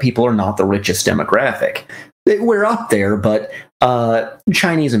most, white people are not the richest demographic. We're up there, but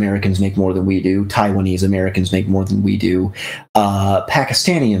Chinese Americans make more than we do. Taiwanese Americans make more than we do.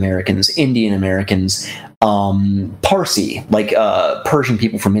 Pakistani Americans, Indian Americans, Parsi, like Persian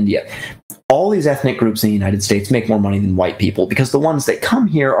people from India. All these ethnic groups in the United States make more money than white people because the ones that come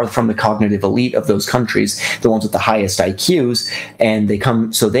here are from the cognitive elite of those countries, the ones with the highest IQs, and they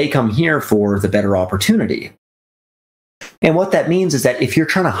come here for the better opportunity. And what that means is that if you're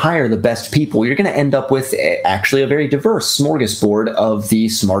trying to hire the best people, you're going to end up with actually a very diverse smorgasbord of the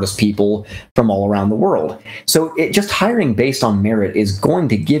smartest people from all around the world. So just hiring based on merit is going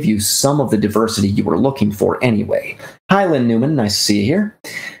to give you some of the diversity you were looking for anyway. Hi, Lynn Newman. Nice to see you here.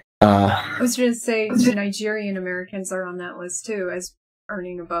 I was going to say the Nigerian Americans are on that list too, as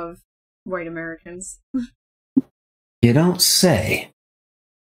earning above white Americans. You don't say.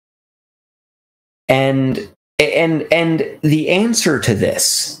 And the answer to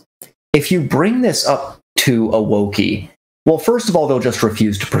this, if you bring this up to a Wokey, well, first of all, they'll just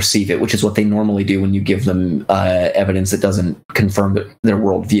refuse to perceive it, which is what they normally do when you give them evidence that doesn't confirm their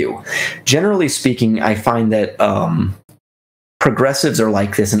worldview. Generally speaking, I find that progressives are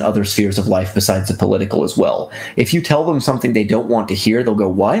like this in other spheres of life besides the political as well. If you tell them something they don't want to hear, they'll go,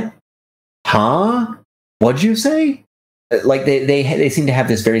 "What? Huh? What'd you say?" Like they seem to have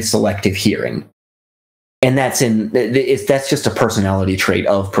this very selective hearing. And that's just a personality trait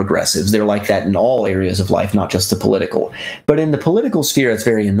of progressives. They're like that in all areas of life, not just the political. But in the political sphere, it's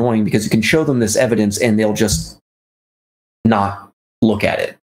very annoying because you can show them this evidence and they'll just not look at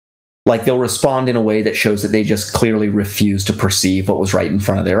it. Like they'll respond in a way that shows that they just clearly refuse to perceive what was right in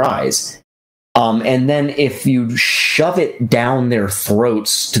front of their eyes. And then if you shove it down their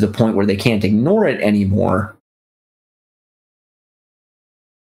throats to the point where they can't ignore it anymore,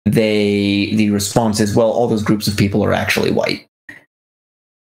 the response is, well, all those groups of people are actually white.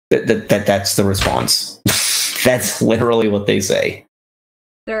 That's the response. That's literally what they say.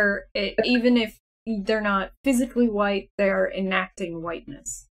 Even if they're not physically white, they're enacting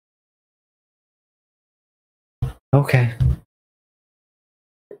whiteness. Okay,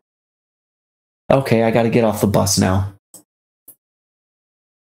 I gotta get off the bus now.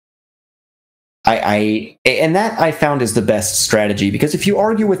 And that I found is the best strategy, because if you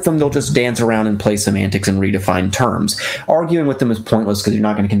argue with them, they'll just dance around and play semantics and redefine terms. Arguing with them is pointless because you're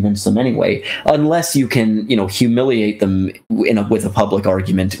not going to convince them anyway, unless you can, humiliate them with a public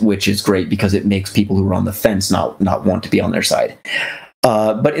argument, which is great because it makes people who are on the fence not want to be on their side.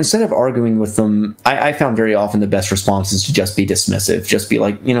 But instead of arguing with them, I found very often the best response is to just be dismissive. Just be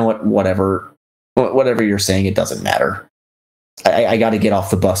like, you know what, whatever you're saying, it doesn't matter. I got to get off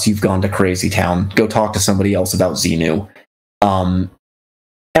the bus. You've gone to crazy town. Go talk to somebody else about Xenu. And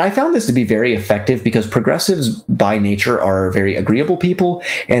I found this to be very effective because progressives by nature are very agreeable people,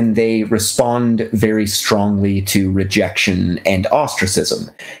 and they respond very strongly to rejection and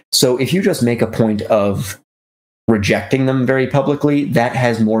ostracism. So if you just make a point of rejecting them very publicly, that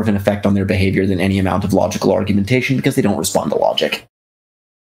has more of an effect on their behavior than any amount of logical argumentation, because they don't respond to logic.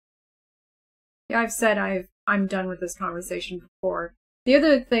 Yeah, I've said I'm done with this conversation before. The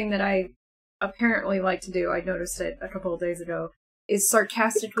other thing that I apparently like to do, I noticed it a couple of days ago, is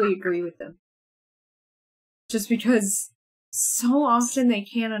sarcastically agree with them. Just because so often they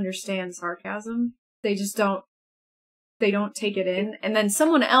can't understand sarcasm. They just don't take it in. And then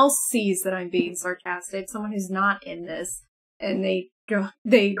someone else sees that I'm being sarcastic, someone who's not in this, and they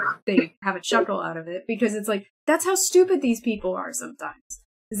have a chuckle out of it, because it's like, that's how stupid these people are sometimes.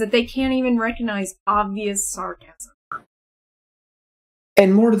 Is that they can't even recognize obvious sarcasm.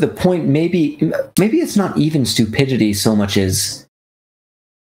 And more to the point, maybe it's not even stupidity so much as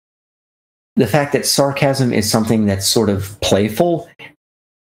the fact that sarcasm is something that's sort of playful,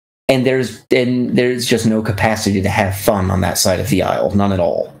 and there's just no capacity to have fun on that side of the aisle, none at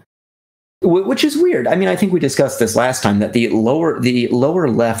all. Which is weird. I mean, I think we discussed this last time, that the lower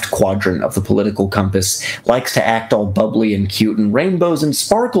left quadrant of the political compass likes to act all bubbly and cute and rainbows and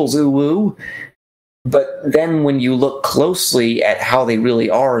sparkles, ooh-woo. But then when you look closely at how they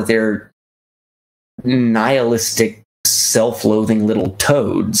really are, they're nihilistic, self-loathing little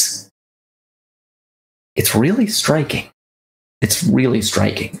toads. It's really striking. It's really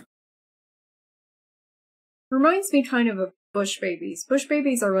striking. Reminds me kind of bush babies. Bush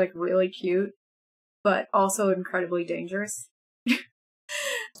babies are like really cute, but also incredibly dangerous.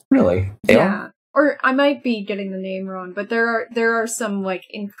 Really? Yeah. Or I might be getting the name wrong, but there are some like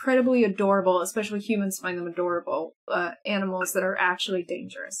incredibly adorable, especially humans find them adorable, animals that are actually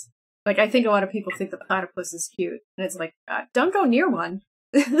dangerous. Like, I think a lot of people think the platypus is cute, and it's like, don't go near one.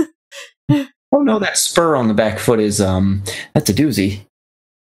 Oh no, that spur on the back foot is that's a doozy.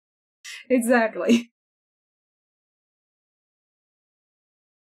 Exactly.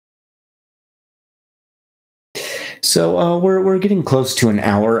 So we're getting close to an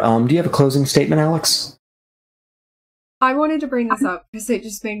hour. Do you have a closing statement, Alex? I wanted to bring this up because it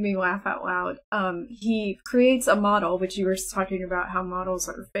just made me laugh out loud. He creates a model, which you were talking about how models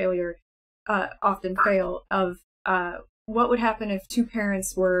are often fail, of what would happen if two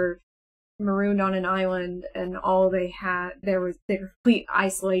parents were marooned on an island and all they had, there was the complete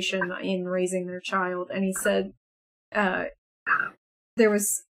isolation in raising their child. And he said there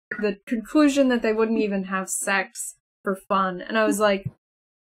was the conclusion that they wouldn't even have sex for fun. And I was like,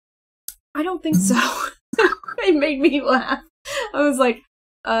 I don't think so. It made me laugh. I was like,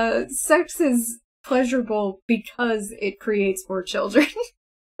 sex is pleasurable because it creates more children.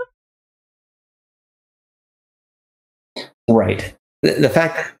 Right. The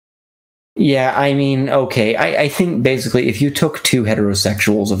fact that, yeah, I mean, okay, I think basically if you took two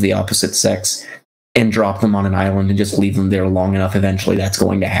heterosexuals of the opposite sex and drop them on an island and just leave them there long enough, eventually that's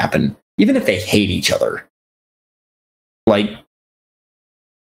going to happen. Even if they hate each other. Like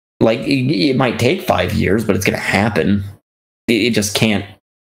it might take 5 years, but it's going to happen. It just can't.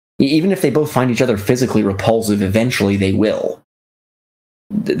 Even if they both find each other physically repulsive, eventually they will.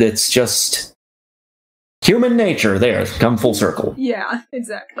 That's just human nature. There, come full circle. Yeah,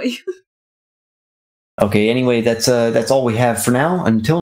 exactly. Okay, anyway, that's all we have for now. Until